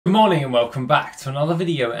Good morning and welcome back to another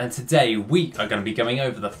video, and today we are going to be going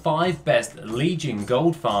over the 5 best Legion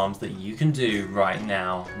gold farms that you can do right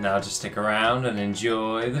now. Now just stick around and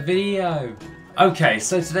enjoy the video. Okay,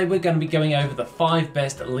 so today we're going to be going over the 5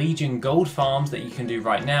 best Legion gold farms that you can do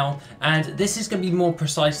right now, and this is going to be more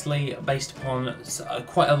precisely based upon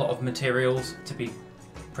quite a lot of materials, to be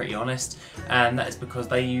pretty honest, and that is because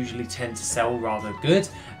they usually tend to sell rather good,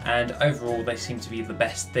 and overall they seem to be the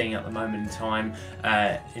best thing at the moment in time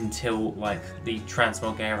until like the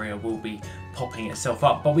transmog area will be popping itself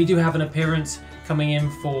up. But we do have an appearance coming in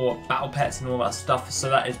for battle pets and all that stuff, so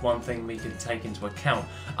that is one thing we can take into account.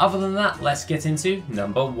 Other than that, let's get into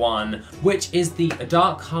number 1, which is the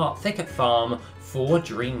Dark Heart Thicket farm for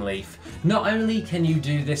Dreamleaf. Not only can you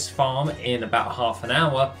do this farm in about half an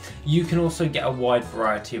hour, you can also get a wide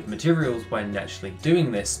variety of materials when actually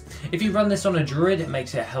doing this. If you run this on a druid, it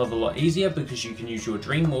makes it a hell of a lot easier because you can use your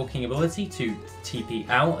dream walking ability to TP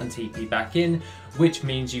out and TP back in, which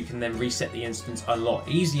means you can then reset the instance a lot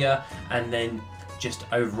easier and then just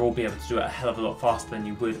overall be able to do it a hell of a lot faster than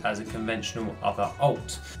you would as a conventional other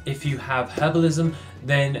alt. If you have herbalism,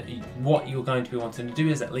 then what you're going to be wanting to do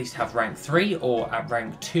is at least have rank 3 or at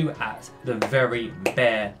rank 2 at the very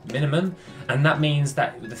bare minimum, and that means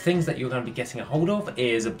that the things that you're going to be getting a hold of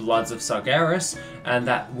is Bloods of Sargeras, and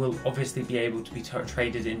that will obviously be able to be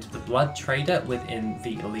traded into the Blood Trader within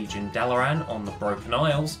the Legion Dalaran on the Broken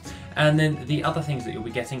Isles. And then the other things that you'll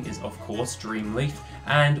be getting is, of course, Dreamleaf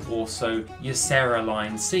and also your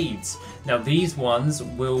Line seeds. Now these ones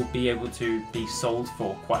will be able to be sold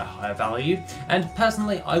for quite a higher value, and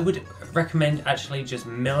personally I would recommend actually just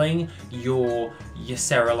milling your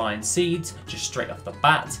Line seeds just straight off the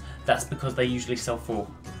bat. That's because they usually sell for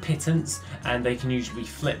pittance, and they can usually be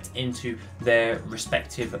flipped into their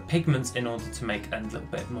respective pigments in order to make a little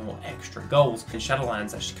bit more extra gold. When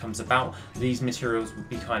Shadowlands actually comes about, these materials will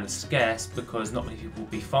be kind of scarce because not many people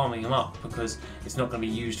will be farming them up, because it's not going to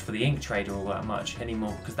be used for the ink trader all that much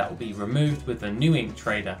anymore, because that will be removed with the new ink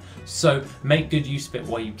trader. So make good use of it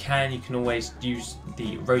while you can. You can always use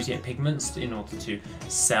the WorthIt pigments in order to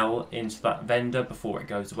sell into that vendor before it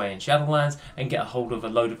goes away in Shadowlands, and get a hold of a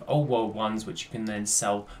load of old world ones which you can then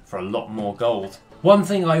sell for a lot more gold. One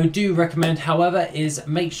thing I do recommend, however, is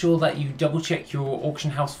make sure that you double check your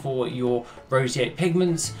auction house for your WorthIt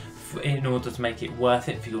pigments in order to make it worth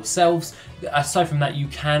it for yourselves. Aside from that, you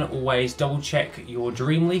can always double check your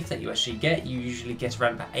Dreamleaf that you actually get. You usually get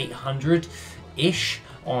around about 800-ish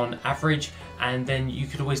on average, and then you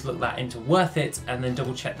could always look that into WorthIt and then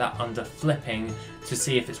double check that under flipping to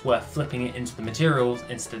see if it's worth flipping it into the materials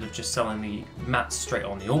instead of just selling the mats straight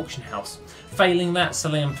on the auction house. Failing that,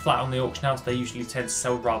 selling them flat on the auction house, they usually tend to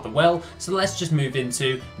sell rather well. So let's just move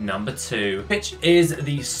into number 2, which is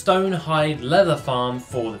the Stonehide Leather Farm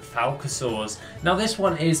for the Falcosaurs. Now this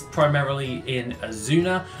one is primarily in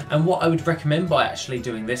Azuna, and what I would recommend by actually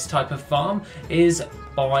doing this type of farm is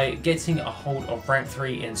by getting a hold of rank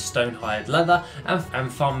 3 in Stonehide Leather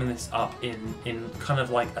and farming this up in kind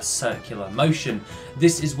of like a circular motion.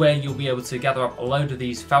 This is where you'll be able to gather up a load of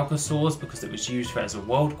these Falcosaurs because it was used for as a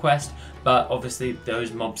world quest, but obviously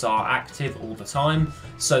those mobs are active all the time,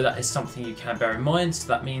 so that is something you can bear in mind. So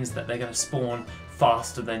that means that they're going to spawn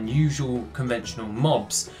faster than usual conventional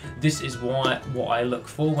mobs. This is what I look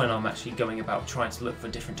for when I'm actually going about trying to look for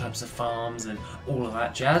different types of farms and all of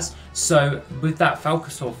that jazz. So with that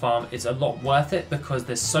Falcosaur farm, it's a lot worth it because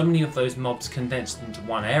there's so many of those mobs condensed into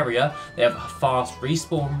one area. They have a fast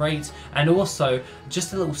respawn rate, and also,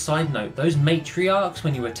 just a little side note, those matriarchs,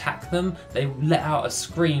 when you attack them, they let out a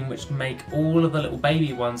scream which make all of the little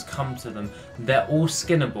baby ones come to them. They're all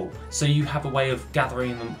skinnable, so you have a way of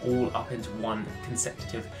gathering them all up into one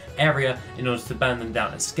consecutive area in order to burn them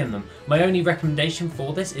down and skin them. My only recommendation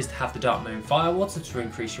for this is to have the Dark Moon Firewater to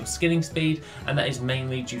increase your skinning speed, and that is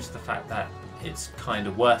mainly due to the fact that it's kind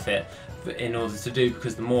of worth it in order to do,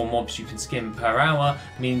 because the more mobs you can skin per hour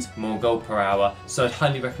means more gold per hour, so I'd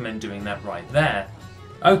highly recommend doing that right there.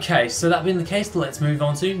 Okay, so that being the case, let's move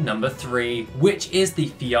on to number 3, which is the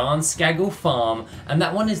Fjarnskagel farm, and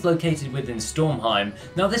that one is located within Stormheim.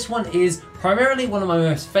 Now this one is primarily one of my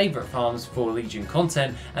most favourite farms for Legion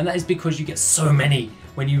content, and that is because you get so many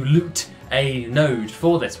when you loot a node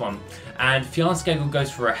for this one. And Fjarnskagel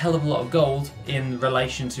goes for a hell of a lot of gold in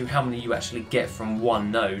relation to how many you actually get from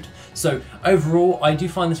one node. So overall, I do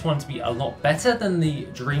find this one to be a lot better than the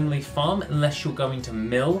Dreamleaf farm, unless you're going to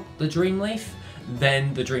mill the Dreamleaf.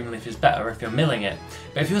 Then the Dreamleaf is better if you're milling it.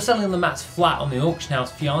 But if you're selling the mats flat on the auction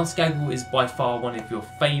house, Fjarnskagel is by far one of your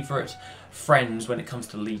favourite friends when it comes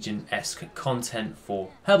to Legion-esque content for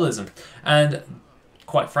herbalism. And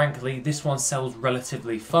quite frankly, this one sells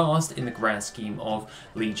relatively fast in the grand scheme of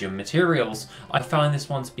Legion materials. I find this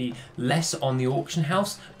one to be less on the auction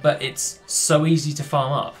house, but it's so easy to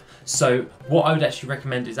farm up. So what I would actually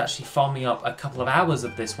recommend is actually farming up a couple of hours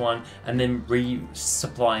of this one and then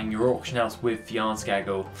resupplying your auction house with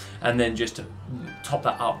Fjärdsgaggle, and then just top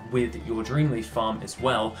that up with your Dreamleaf farm as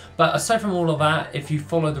well. But aside from all of that, if you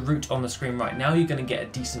follow the route on the screen right now, you're going to get a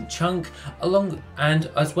decent chunk along, and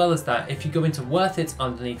as well as that, if you go into WorthIt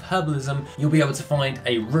underneath Herbalism, you'll be able to find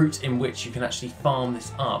a route in which you can actually farm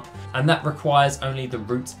this up, and that requires only the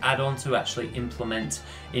routes add-on to actually implement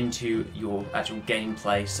into your actual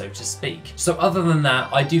gameplay, so to speak. So other than that,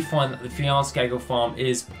 I do find that the Fjärdsgaggle farm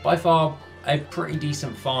is by far a pretty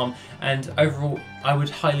decent farm, and overall I would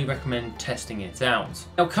highly recommend testing it out.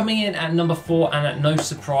 Now coming in at number 4, and at no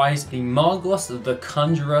surprise, the Margos the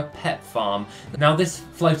Conjurer pet farm. Now this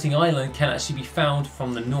floating island can actually be found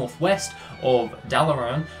from the northwest of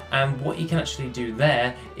Dalaran, and what you can actually do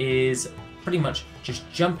there is pretty much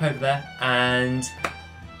just jump over there, and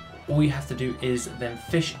all you have to do is then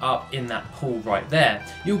fish up in that pool right there.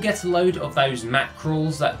 You'll get a load of those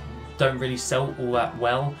mackerels that don't really sell all that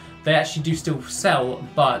well. They actually do still sell,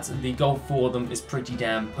 but the gold for them is pretty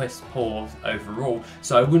damn piss poor overall.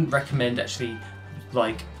 So I wouldn't recommend actually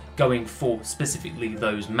like going for specifically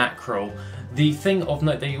those mackerel. The thing of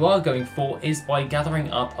note that you are going for is by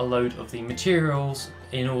gathering up a load of the materials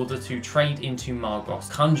in order to trade into Margos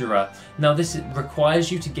Conjurer. Now this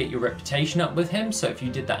requires you to get your reputation up with him, so if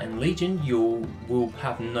you did that in Legion, you will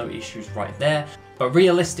have no issues right there. But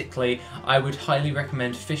realistically, I would highly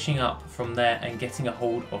recommend fishing up from there and getting a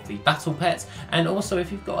hold of the battle pet. And also,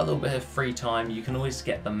 if you've got a little bit of free time, you can always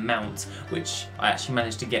get the mount, which I actually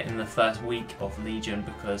managed to get in the first week of Legion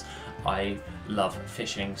because I love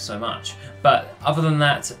fishing so much. But other than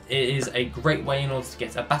that, it is a great way in order to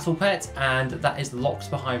get a battle pet, and that is locked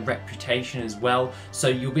behind reputation as well. So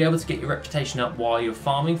you'll be able to get your reputation up while you're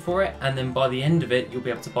farming for it, and then by the end of it, you'll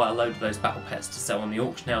be able to buy a load of those battle pets to sell on the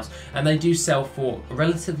auction house. And they do sell for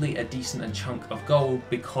relatively a decent chunk of gold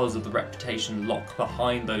because of the reputation locked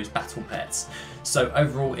behind those battle pets. So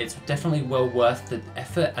overall, it's definitely well worth the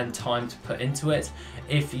effort and time to put into it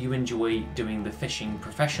if you enjoy doing the fishing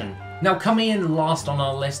profession. Now coming in last on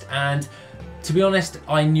our list, and to be honest,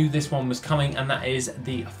 I knew this one was coming, and that is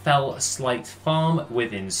the Fell Slate farm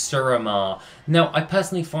within Suramar. Now I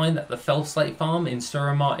personally find that the Fell Slate farm in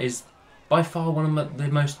Suramar is by far one of the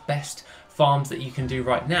most best farms that you can do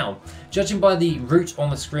right now. Judging by the route on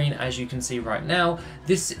the screen, as you can see right now,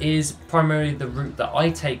 this is primarily the route that I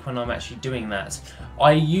take when I'm actually doing that.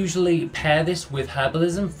 I usually pair this with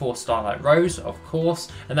Herbalism for Starlight Rose, of course,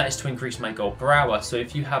 and that is to increase my gold per hour. So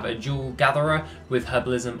if you have a dual gatherer with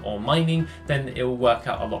Herbalism or mining, then it will work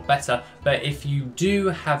out a lot better. But if you do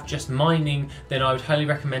have just mining, then I would highly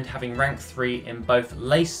recommend having rank 3 in both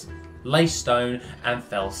Laystone and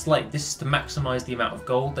Fell Slate. This is to maximize the amount of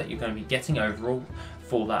gold that you're going to be getting overall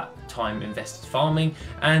for that time invested farming,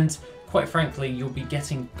 and quite frankly, you'll be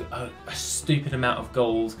getting a stupid amount of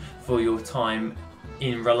gold for your time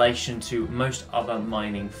in relation to most other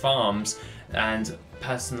mining farms. And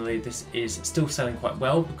personally, this is still selling quite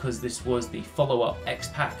well because this was the follow-up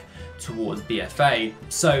X-Pack towards BFA.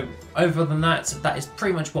 So other than that, that is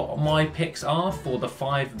pretty much what my picks are for the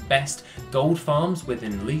 5 best gold farms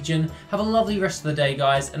within Legion. Have a lovely rest of the day,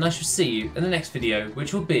 guys, and I shall see you in the next video,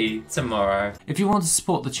 which will be tomorrow. If you want to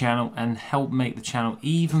support the channel and help make the channel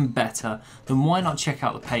even better, then why not check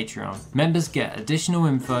out the Patreon? Members get additional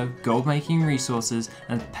info, gold making resources,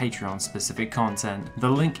 and Patreon specific content. The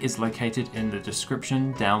link is located in the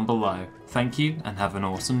description down below. Thank you and have an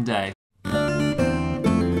awesome day.